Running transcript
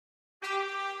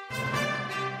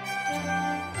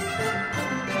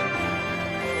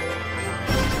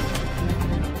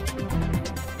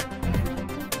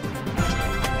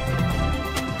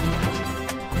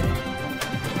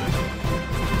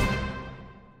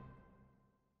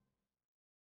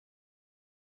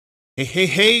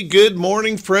Hey, good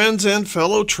morning, friends and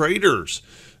fellow traders.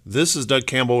 This is Doug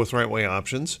Campbell with Right Way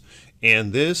Options,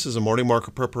 and this is a morning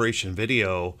market preparation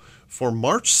video for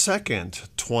March 2nd,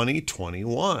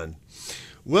 2021.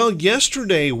 Well,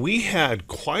 yesterday we had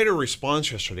quite a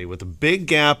response yesterday with a big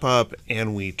gap up,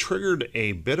 and we triggered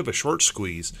a bit of a short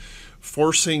squeeze,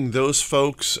 forcing those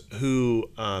folks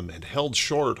who had held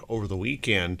short over the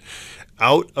weekend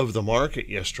out of the market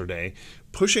yesterday,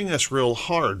 pushing us real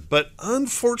hard. But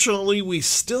unfortunately, we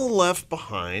still left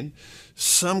behind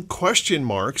some question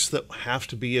marks that have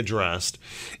to be addressed,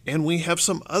 and we have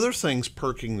some other things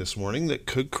perking this morning that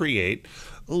could create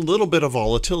a little bit of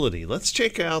volatility. Let's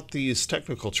check out these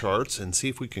technical charts and see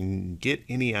if we can get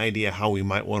any idea how we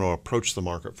might want to approach the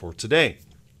market for today.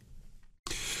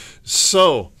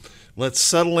 So let's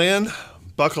settle in,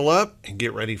 buckle up, and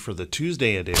get ready for the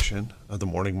Tuesday edition of the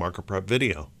Morning Market Prep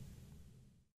video.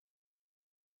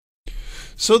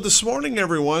 So this morning,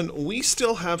 everyone, we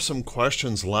still have some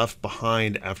questions left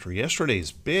behind after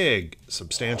yesterday's big,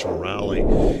 substantial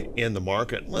rally in the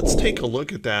market. Let's take a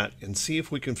look at that and see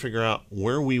if we can figure out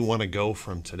where we want to go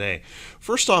from today.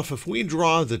 First off, if we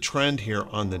draw the trend here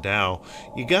on the Dow,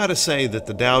 you got to say that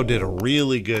the Dow did a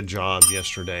really good job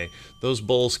yesterday. Those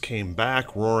bulls came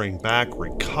back, roaring back,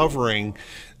 recovering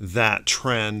that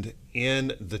trend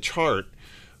in the chart.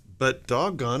 But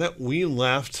doggone it, we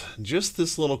left just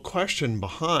this little question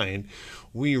behind.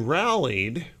 We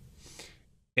rallied,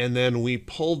 and then we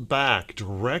pulled back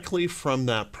directly from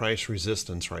that price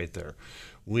resistance right there.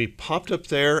 We popped up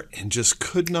there and just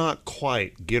could not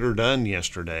quite get her done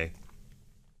yesterday.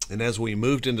 And as we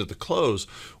moved into the close,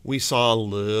 we saw a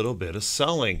little bit of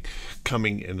selling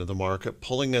coming into the market,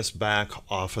 pulling us back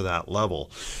off of that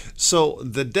level. So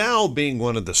the Dow being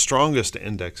one of the strongest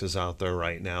indexes out there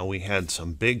right now, we had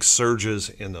some big surges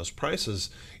in those prices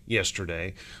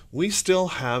yesterday. We still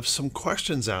have some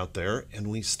questions out there, and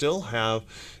we still have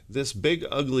this big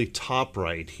ugly top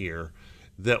right here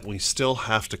that we still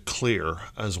have to clear,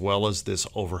 as well as this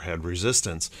overhead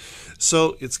resistance.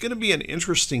 So it's going to be an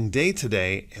interesting day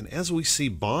today, and as we see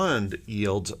bond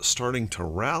yields starting to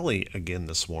rally again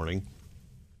this morning,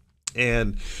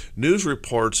 and news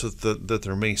reports that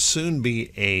there may soon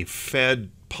be a Fed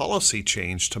policy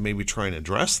change to maybe try and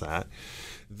address that,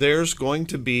 there's going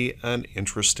to be an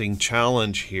interesting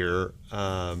challenge here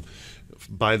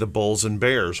by the bulls and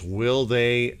bears. Will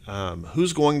they,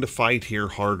 who's going to fight here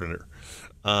harder?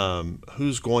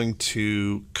 Who's going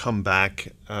to come back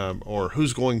or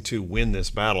who's going to win this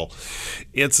battle?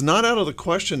 It's not out of the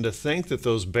question to think that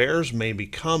those bears may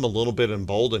become a little bit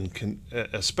emboldened,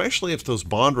 especially if those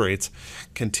bond rates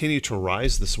continue to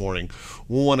rise this morning.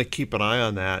 We'll want to keep an eye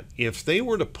on that. If they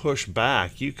were to push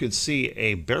back, you could see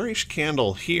a bearish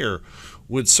candle here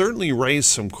would certainly raise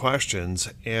some questions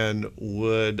and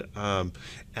would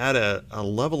add a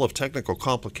level of technical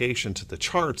complication to the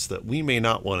charts that we may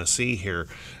not want to see here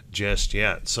just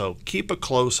yet. So keep a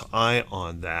close eye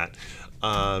on that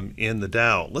in the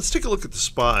Dow. Let's take a look at the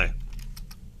SPY.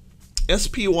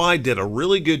 SPY did a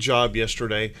really good job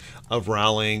yesterday of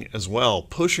rallying as well,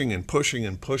 pushing and pushing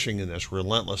and pushing in this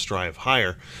relentless drive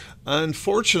higher.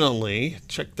 Unfortunately,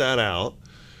 check that out,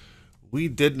 we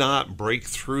did not break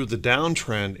through the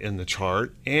downtrend in the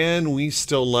chart, and we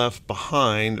still left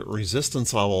behind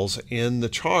resistance levels in the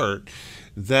chart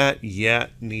that yet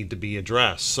need to be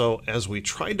addressed. So as we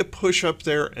tried to push up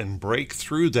there and break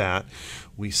through that,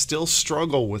 we still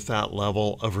struggle with that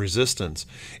level of resistance.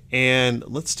 And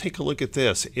let's take a look at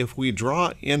this. If we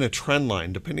draw in a trend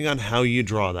line, depending on how you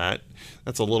draw that,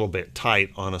 that's a little bit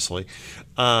tight, honestly.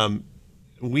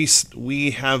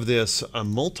 We have this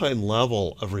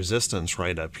multi-level of resistance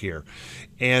right up here,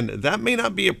 and that may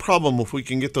not be a problem if we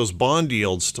can get those bond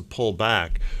yields to pull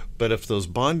back. But if those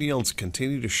bond yields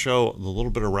continue to show the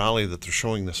little bit of rally that they're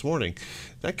showing this morning,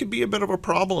 that could be a bit of a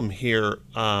problem here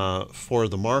for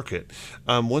the market.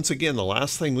 Once again, the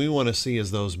last thing we want to see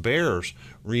is those bears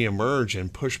reemerge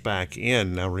and push back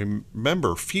in. Now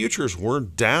remember, futures were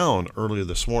down earlier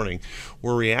this morning.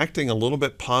 We're reacting a little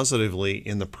bit positively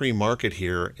in the pre-market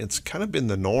here. It's kind of been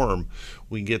the norm.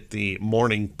 We get the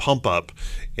morning pump up,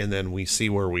 and then we see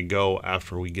where we go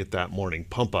after we get that morning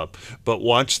pump up. But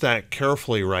watch that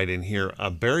carefully right in here. A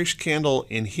bearish candle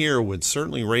in here would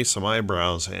certainly raise some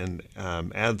eyebrows and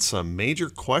add some major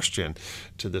question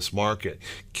to this market.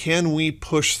 Can we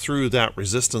push through that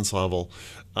resistance level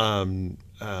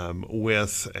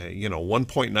with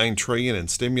 1.9 trillion in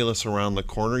stimulus around the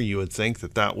corner? You would think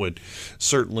that that would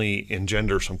certainly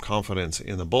engender some confidence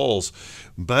in the bulls.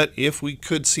 But if we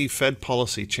could see Fed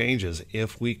policy changes,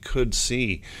 if we could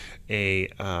see a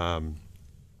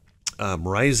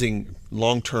rising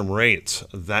long-term rates,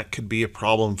 that could be a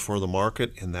problem for the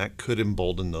market, and that could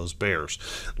embolden those bears.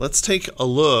 Let's take a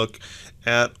look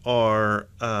at our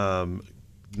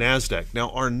NASDAQ. Now,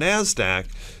 our NASDAQ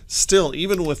still,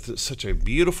 even with such a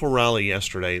beautiful rally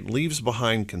yesterday, leaves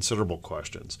behind considerable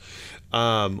questions.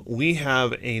 We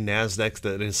have a NASDAQ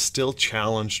that is still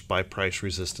challenged by price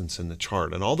resistance in the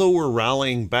chart. And although we're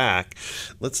rallying back,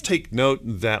 let's take note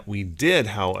that we did,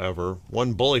 however,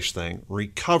 one bullish thing,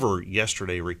 recover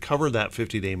yesterday, recover that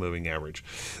 50-day moving average.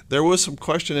 There was some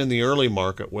question in the early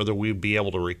market whether we'd be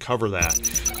able to recover that.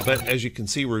 But as you can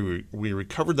see, we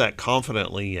recovered that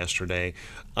confidently yesterday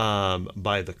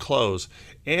by the close.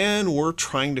 And we're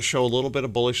trying to show a little bit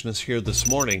of bullishness here this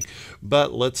morning.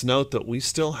 But let's note that we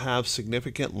still have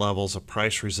significant levels of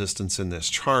price resistance in this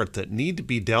chart that need to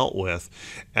be dealt with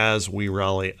as we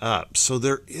rally up. So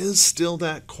there is still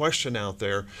that question out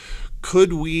there.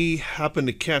 Could we happen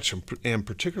to catch, and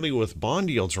particularly with bond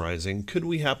yields rising, could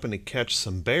we happen to catch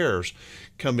some bears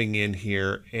coming in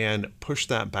here and push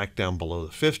that back down below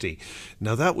the 50?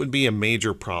 Now that would be a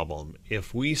major problem.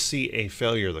 If we see a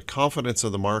failure, the confidence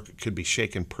of the market could be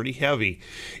shaken pretty heavy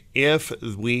if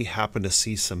we happen to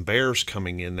see some bears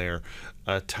coming in there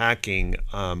attacking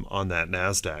on that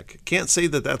NASDAQ. Can't say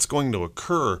that that's going to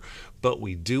occur, but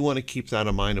we do want to keep that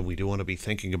in mind, and we do want to be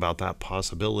thinking about that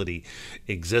possibility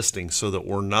existing so that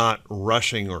we're not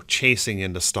rushing or chasing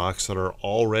into stocks that are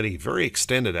already very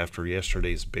extended after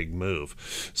yesterday's big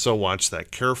move. So watch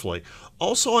that carefully.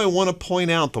 Also, I want to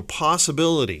point out the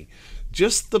possibility,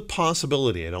 just the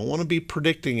possibility, I don't want to be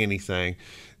predicting anything,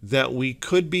 that we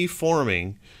could be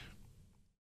forming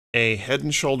a head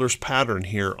and shoulders pattern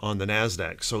here on the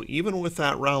NASDAQ. So even with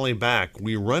that rally back,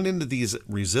 we run into these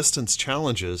resistance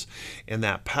challenges and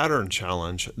that pattern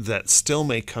challenge that still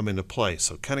may come into play.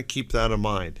 So kind of keep that in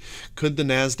mind. Could the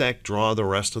NASDAQ draw the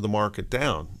rest of the market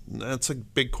down? That's a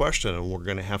big question, and we're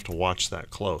going to have to watch that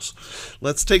close.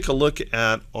 Let's take a look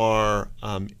at our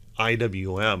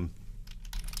IWM.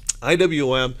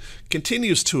 IWM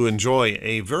continues to enjoy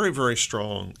a very, very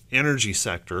strong energy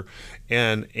sector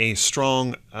and a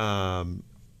strong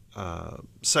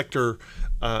sector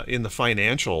in the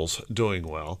financials doing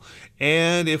well.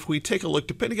 And if we take a look,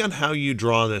 depending on how you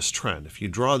draw this trend, if you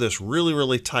draw this really,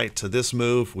 really tight to this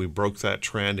move, we broke that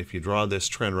trend. If you draw this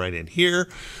trend right in here,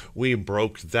 we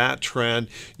broke that trend.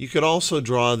 You could also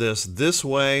draw this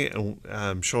way,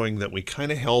 showing that we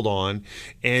kind of held on,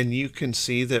 and you can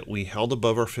see that we held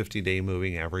above our 50-day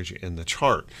moving average in the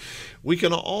chart. We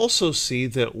can also see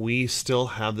that we still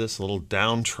have this little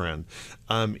downtrend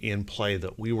in play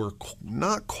that we were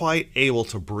not quite able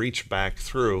to breach back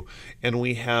through, and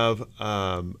we have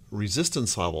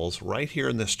resistance levels right here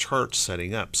in this chart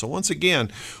setting up. So once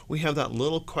again, we have that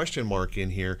little question mark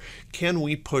in here. Can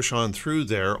we push on through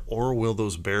there, or will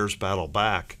those bears battle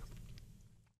back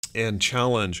and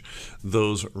challenge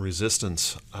those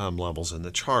resistance levels in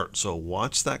the chart? So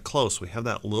watch that close. We have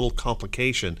that little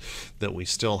complication that we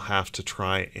still have to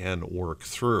try and work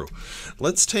through.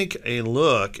 Let's take a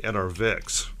look at our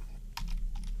VIX.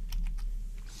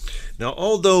 Now,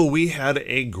 although we had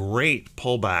a great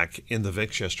pullback in the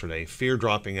VIX yesterday, fear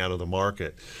dropping out of the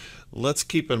market, let's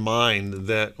keep in mind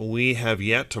that we have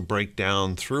yet to break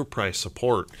down through price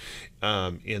support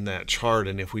in that chart.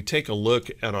 And if we take a look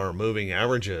at our moving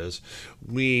averages,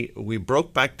 we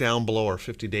broke back down below our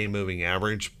 50-day moving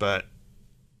average, but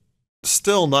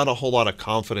still not a whole lot of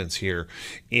confidence here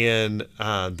in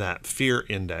that fear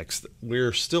index.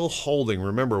 We're still holding.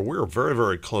 Remember, we're very,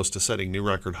 very close to setting new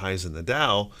record highs in the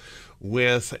Dow,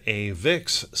 with a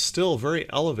VIX still very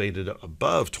elevated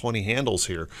above 20 handles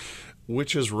here,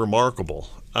 which is remarkable.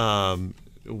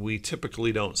 We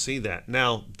typically don't see that.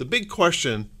 Now, the big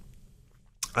question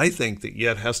I think that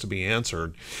yet has to be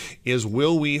answered is,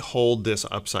 will we hold this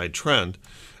upside trend,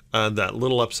 that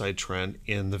little upside trend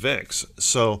in the VIX?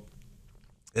 So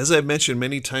as I've mentioned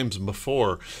many times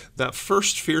before, that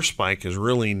first fear spike is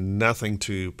really nothing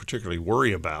to particularly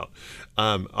worry about.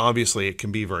 Obviously, it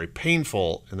can be very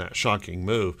painful in that shocking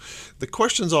move. The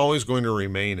question's always going to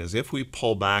remain is if we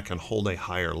pull back and hold a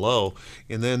higher low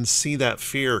and then see that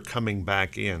fear coming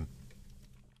back in.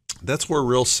 That's where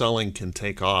real selling can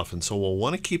take off, and so we'll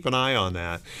want to keep an eye on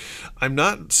that. I'm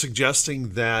not suggesting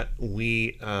that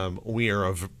we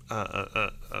are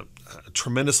a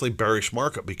tremendously bearish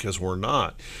market, because we're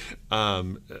not.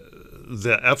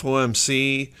 The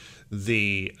FOMC,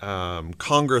 the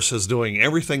Congress is doing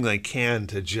everything they can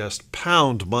to just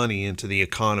pound money into the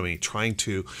economy, trying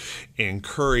to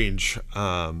encourage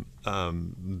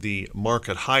the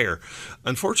market higher.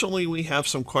 Unfortunately, we have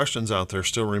some questions out there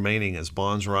still remaining as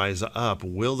bonds rise up.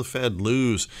 Will the Fed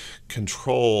lose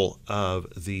control of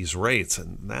these rates?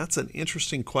 And that's an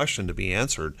interesting question to be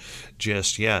answered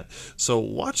just yet. So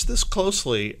watch this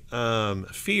closely.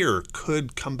 Fear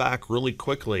could come back really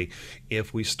quickly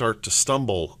if we start to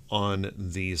stumble on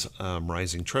these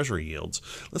rising treasury yields.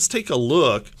 Let's take a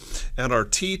look at our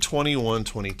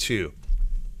T2122.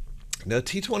 Now,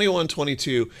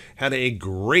 T2122 had a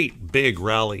great big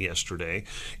rally yesterday,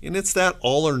 and it's that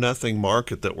all or nothing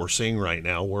market that we're seeing right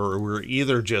now, where we're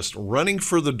either just running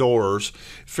for the doors,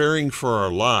 fearing for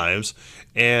our lives,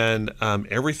 and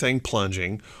everything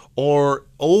plunging, or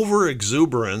over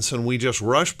exuberance, and we just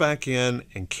rush back in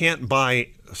and can't buy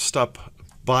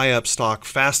up stock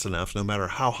fast enough, no matter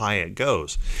how high it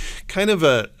goes. Kind of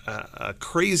a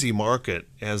crazy market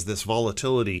as this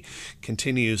volatility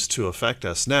continues to affect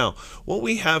us. Now, what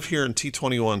we have here in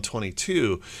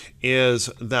T2122 is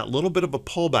that little bit of a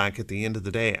pullback at the end of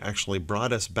the day actually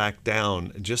brought us back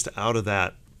down just out of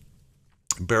that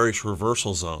bearish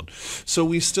reversal zone. So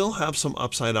we still have some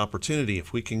upside opportunity.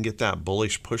 If we can get that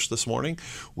bullish push this morning,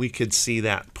 we could see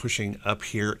that pushing up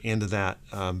here into that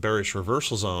bearish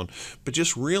reversal zone. But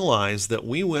just realize that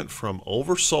we went from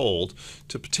oversold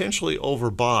to potentially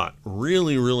overbought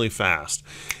really, really fast.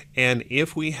 And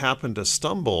if we happen to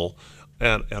stumble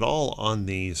at all on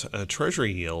these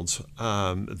treasury yields,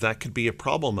 that could be a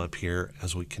problem up here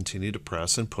as we continue to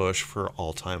press and push for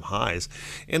all-time highs.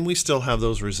 And we still have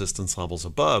those resistance levels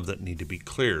above that need to be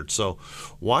cleared. So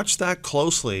watch that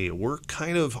closely. We're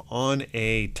kind of on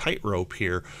a tightrope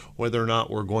here, whether or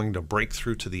not we're going to break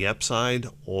through to the upside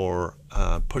or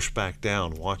push back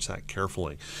down. Watch that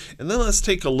carefully. And then let's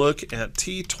take a look at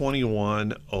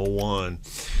T2101.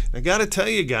 I got to tell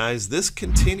you guys, this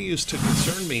continues to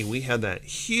concern me. We had that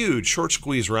huge short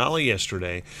squeeze rally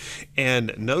yesterday,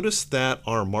 and notice that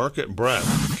our market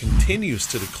breadth continues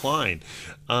to decline,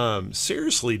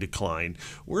 seriously decline.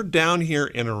 We're down here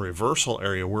in a reversal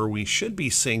area where we should be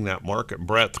seeing that market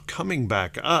breadth coming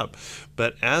back up,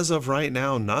 but as of right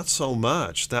now, not so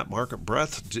much. That market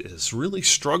breadth is really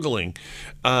struggling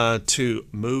to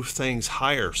move things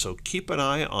higher, so keep an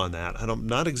eye on that. I'm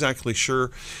not exactly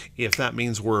sure if that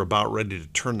means we're about ready to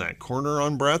turn that corner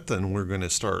on breadth and we're going to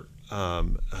start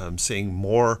seeing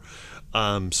more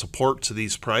support to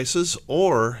these prices,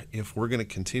 or if we're going to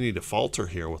continue to falter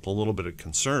here with a little bit of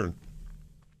concern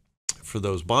for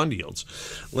those bond yields.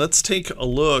 Let's take a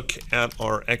look at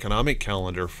our economic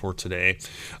calendar for today.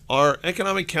 Our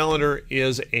economic calendar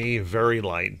is a very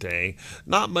light day.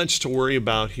 Not much to worry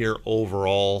about here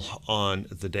overall on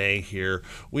the day here.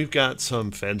 We've got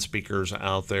some Fed speakers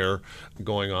out there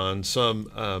going on,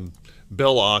 some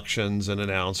bill auctions and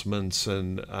announcements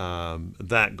and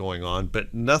that going on,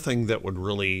 but nothing that would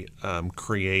really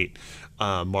create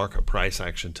market price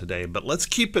action today. But let's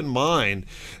keep in mind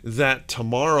that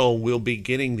tomorrow we'll be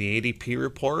getting the ADP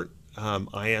report,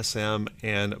 ISM,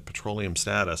 and petroleum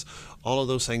status. All of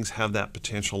those things have that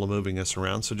potential of moving us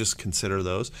around, so just consider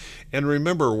those. And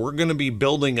remember, we're going to be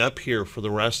building up here for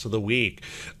the rest of the week.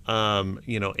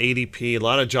 ADP, a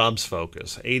lot of jobs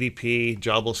focus. ADP,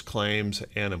 jobless claims,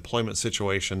 and employment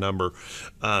situation number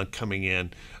coming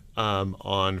in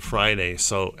on Friday.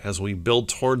 So as we build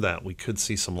toward that, we could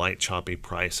see some light choppy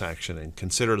price action, and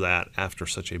consider that after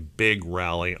such a big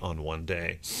rally on one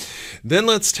day. Then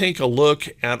let's take a look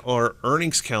at our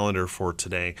earnings calendar for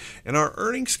today. And our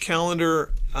earnings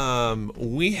calendar,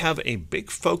 we have a big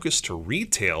focus to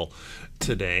retail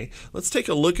today. Let's take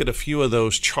a look at a few of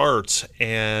those charts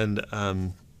and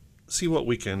see what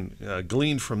we can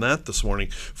glean from that this morning.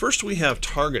 First, we have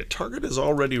Target. Target has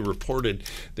already reported.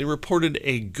 They reported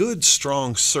a good,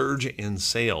 strong surge in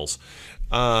sales.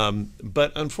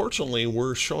 But unfortunately,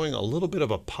 we're showing a little bit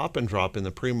of a pop and drop in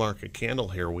the pre-market candle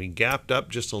here. We gapped up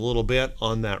just a little bit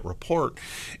on that report,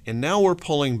 and now we're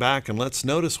pulling back. And let's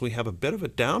notice we have a bit of a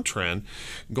downtrend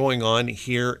going on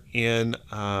here in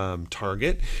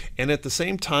Target. And at the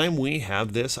same time, we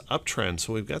have this uptrend.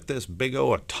 So we've got this big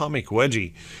O atomic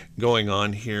wedgie going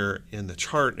on here in the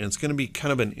chart. And it's going to be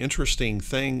kind of an interesting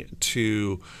thing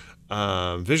to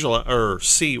visualize or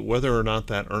see whether or not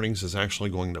that earnings is actually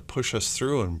going to push us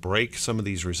through and break some of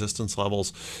these resistance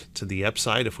levels to the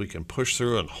upside. If we can push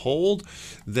through and hold,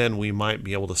 then we might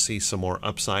be able to see some more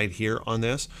upside here on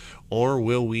this. Or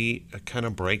will we kind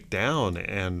of break down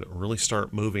and really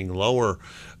start moving lower?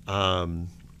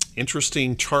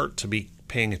 Interesting chart to be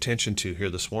paying attention to here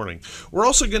this morning. We're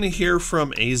also going to hear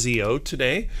from AZO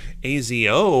today.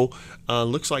 AZO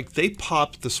looks like they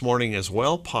popped this morning as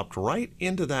well, popped right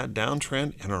into that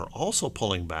downtrend and are also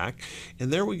pulling back.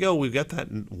 And there we go. We've got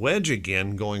that wedge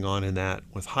again going on in that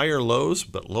with higher lows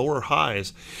but lower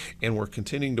highs, and we're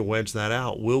continuing to wedge that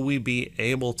out. Will we be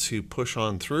able to push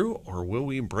on through, or will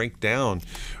we break down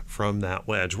from that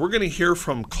wedge? We're going to hear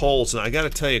from Coles, and I got to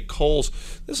tell you, Coles,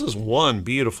 this is one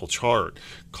beautiful chart.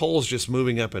 Coles just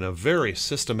moving up in a very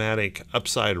systematic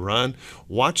upside run.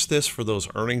 Watch this for those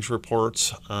earnings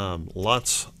reports.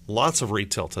 Lots of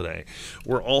retail today.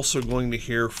 We're also going to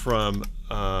hear from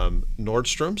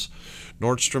Nordstrom's.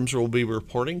 Nordstrom's will be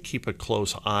reporting. Keep a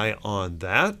close eye on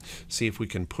that. See if we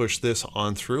can push this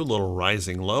on through. A little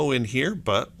rising low in here,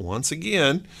 but once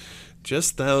again,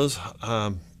 just those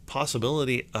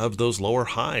possibility of those lower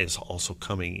highs also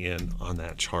coming in on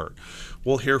that chart.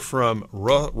 We'll hear from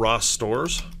Ross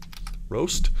Stores,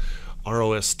 Roast,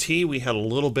 R-O-S-T. We had a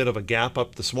little bit of a gap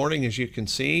up this morning, as you can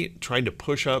see, tried to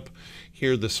push up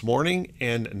here this morning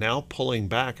and now pulling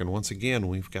back. And once again,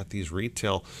 we've got these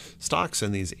retail stocks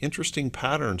in these interesting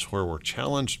patterns where we're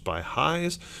challenged by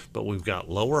highs, but we've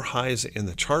got lower highs in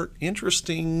the chart.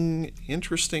 Interesting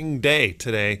day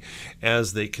today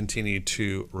as they continue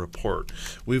to report.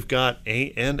 We've got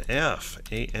ANF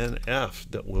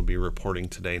that will be reporting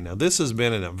today. Now, this has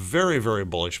been in a very, very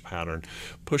bullish pattern,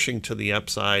 pushing to the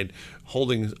upside,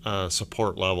 holding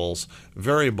support levels,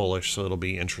 very bullish, so it'll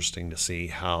be interesting to see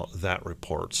how that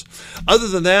reports. Other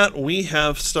than that, we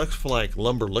have stocks like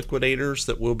Lumber Liquidators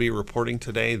that will be reporting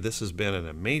today. This has been in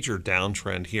a major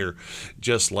downtrend here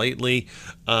just lately.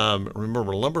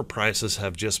 Remember, lumber prices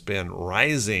have just been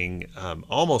rising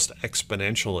almost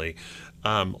exponentially.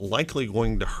 Likely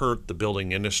going to hurt the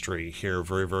building industry here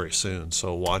very, very soon,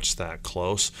 so watch that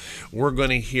close. We're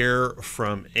going to hear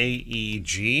from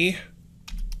AER.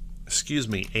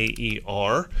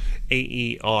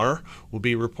 AER will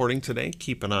be reporting today.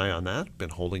 Keep an eye on that.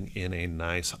 Been holding in a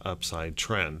nice upside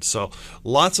trend. So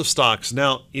lots of stocks.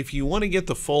 Now, if you want to get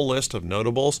the full list of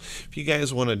notables, if you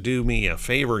guys want to do me a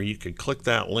favor, you could click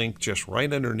that link just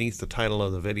right underneath the title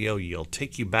of the video. You'll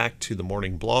take you back to the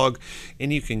morning blog,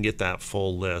 and you can get that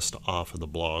full list off of the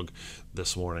blog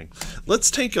this morning. Let's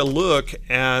take a look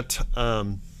at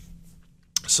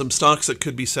some stocks that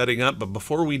could be setting up. But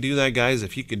before we do that, guys,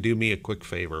 if you could do me a quick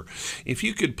favor, if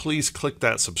you could please click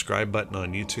that subscribe button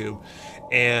on YouTube,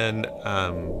 and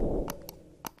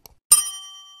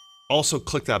also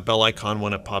click that bell icon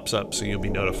when it pops up so you'll be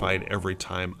notified every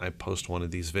time I post one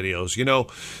of these videos. You know,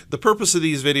 the purpose of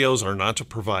these videos are not to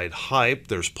provide hype.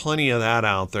 There's plenty of that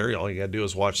out there. All you gotta do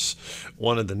is watch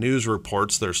one of the news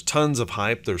reports. There's tons of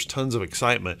hype. There's tons of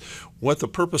excitement. What the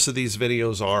purpose of these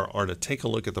videos are to take a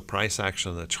look at the price action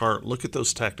of the chart, look at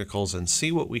those technicals and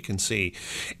see what we can see,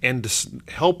 and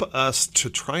help us to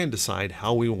try and decide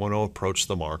how we want to approach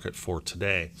the market for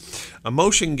today.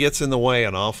 Emotion gets in the way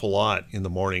an awful lot in the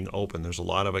morning open. There's a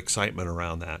lot of excitement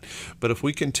around that. But if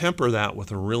we can temper that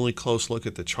with a really close look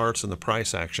at the charts and the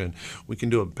price action, we can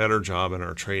do a better job in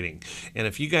our trading. And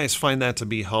if you guys find that to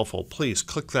be helpful, please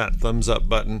click that thumbs up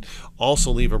button. Also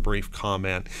leave a brief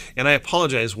comment. And I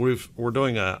apologize, we're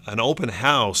doing an open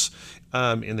house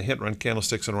in the Hit Run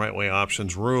Candlesticks and Right Way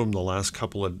Options room the last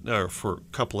couple of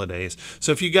days.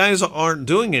 So if you guys aren't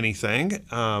doing anything,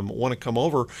 want to come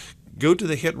over, go to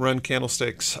the Hit Run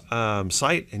Candlesticks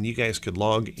site, and you guys could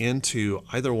log into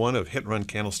either one of Hit Run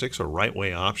Candlesticks or Right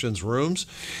Way Options rooms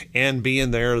and be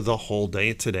in there the whole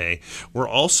day today. We're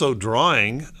also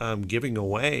drawing, giving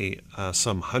away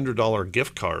some $100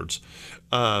 gift cards.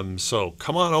 So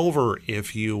come on over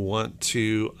if you want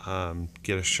to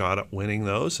get a shot at winning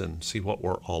those and see what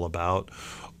we're all about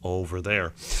over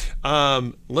there.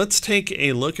 Let's take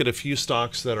a look at a few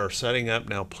stocks that are setting up.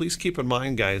 Now, please keep in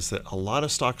mind, guys, that a lot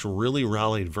of stocks really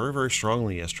rallied very, very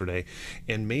strongly yesterday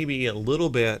and maybe a little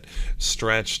bit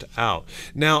stretched out.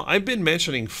 Now, I've been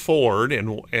mentioning Ford,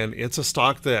 and it's a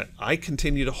stock that I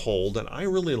continue to hold, and I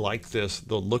really like the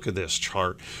look of this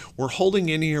chart. We're holding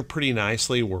in here pretty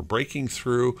nicely. We're breaking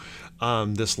through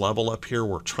this level up here.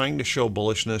 We're trying to show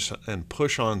bullishness and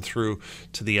push on through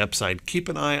to the upside. Keep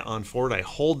an eye on Ford. I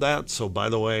hold that. So by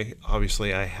the way,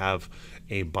 obviously I have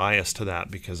a bias to that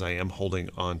because I am holding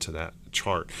on to that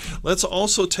chart. Let's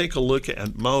also take a look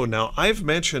at Mo. Now, I've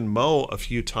mentioned Mo a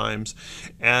few times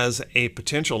as a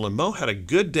potential, and Mo had a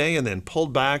good day and then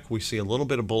pulled back. We see a little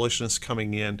bit of bullishness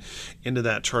coming into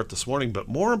that chart this morning, but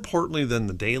more importantly than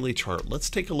the daily chart, let's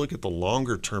take a look at the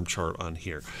longer term chart on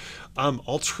here.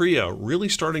 Altria really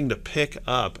starting to pick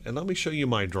up, and let me show you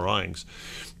my drawings.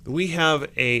 We have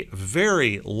a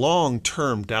very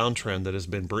long-term downtrend that has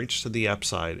been breached to the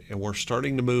upside, and we're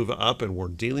starting to move up, and we're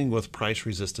dealing with price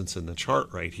resistance in the chart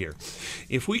right here.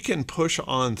 If we can push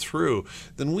on through,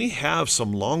 then we have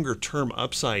some longer-term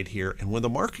upside here, and when the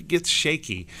market gets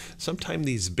shaky, sometimes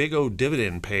these big old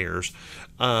dividend payers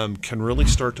can really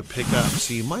start to pick up.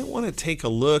 So you might want to take a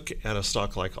look at a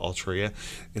stock like Altria.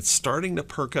 It's starting to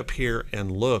perk up here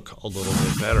and look a little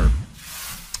bit better.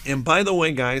 And by the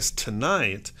way, guys,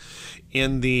 tonight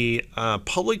in the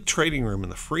public trading room,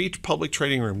 in the free public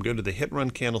trading room, go to the Hit and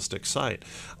Run Candlestick site.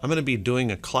 I'm going to be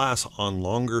doing a class on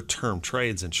longer term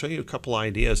trades and show you a couple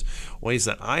ideas, ways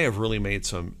that I have really made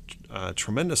some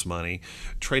tremendous money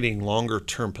trading longer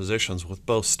term positions with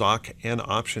both stock and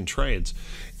option trades.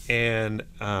 And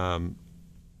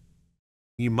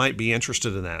you might be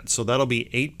interested in that. So that'll be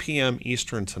 8 p.m.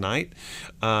 Eastern tonight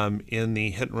in the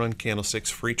Hit and Run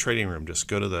Candlesticks free trading room. Just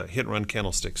go to the Hit and Run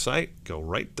Candlestick site, go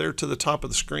right there to the top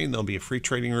of the screen. There'll be a free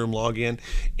trading room login,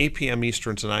 8 p.m.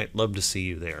 Eastern tonight. Love to see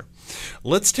you there.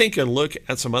 Let's take a look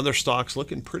at some other stocks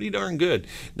looking pretty darn good.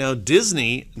 Now,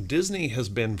 Disney has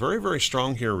been very, very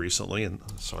strong here recently. And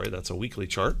sorry, that's a weekly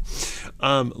chart.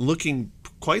 Looking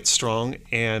quite strong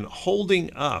and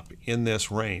holding up in this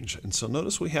range. And so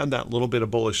notice we had that little bit of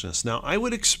bullishness. Now I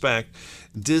would expect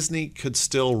Disney could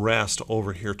still rest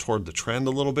over here toward the trend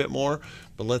a little bit more,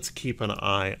 but let's keep an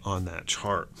eye on that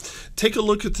chart. Take a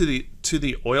look at the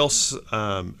oil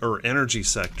or energy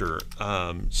sector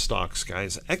stocks,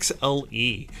 guys.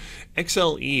 XLE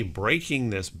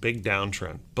breaking this big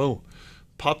downtrend. Boom,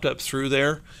 popped up through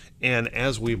there. And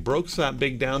as we broke that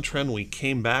big downtrend, we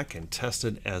came back and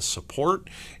tested as support.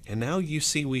 And now you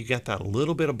see we got that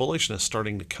little bit of bullishness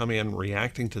starting to come in,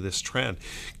 reacting to this trend.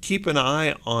 Keep an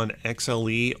eye on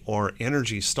XLE or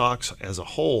energy stocks as a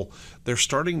whole. They're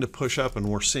starting to push up, and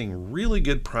we're seeing really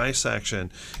good price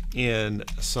action in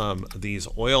some of these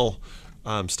oil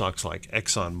stocks like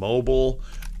ExxonMobil,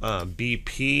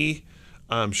 BP.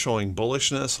 Showing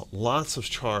bullishness. Lots of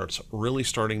charts really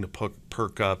starting to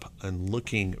perk up and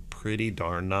looking pretty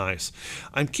darn nice.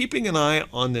 I'm keeping an eye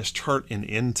on this chart in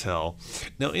Intel.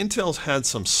 Now, Intel's had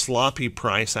some sloppy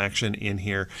price action in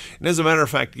here. And as a matter of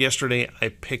fact, yesterday I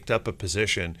picked up a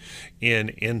position in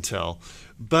Intel.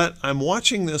 But I'm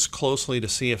watching this closely to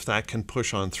see if that can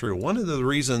push on through. One of the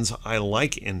reasons I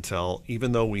like Intel,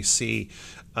 even though we see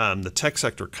the tech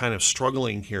sector kind of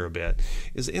struggling here a bit,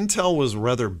 is Intel was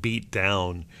rather beat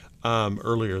down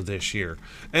earlier this year,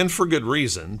 and for good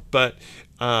reason, but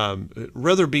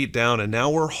rather beat down, and now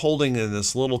we're holding in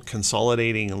this little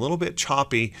consolidating, a little bit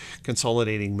choppy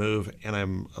consolidating move, and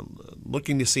I'm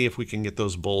looking to see if we can get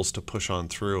those bulls to push on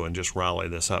through and just rally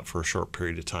this up for a short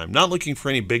period of time. Not looking for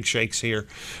any big shakes here,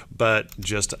 but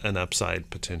just an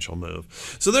upside potential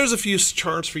move. So there's a few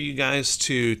charts for you guys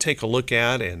to take a look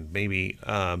at and maybe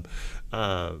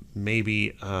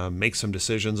make some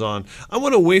decisions on. I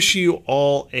want to wish you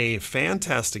all a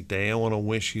fantastic day. I want to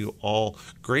wish you all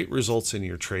great results in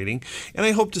your trading, and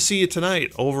I hope to see you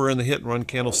tonight over in the Hit and Run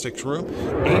Candlesticks room,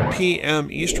 8 p.m.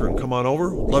 Eastern. Come on over.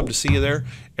 Love to see you there.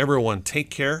 Everyone, take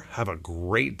care. Have a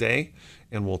great day,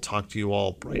 and we'll talk to you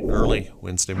all bright and early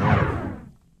Wednesday morning.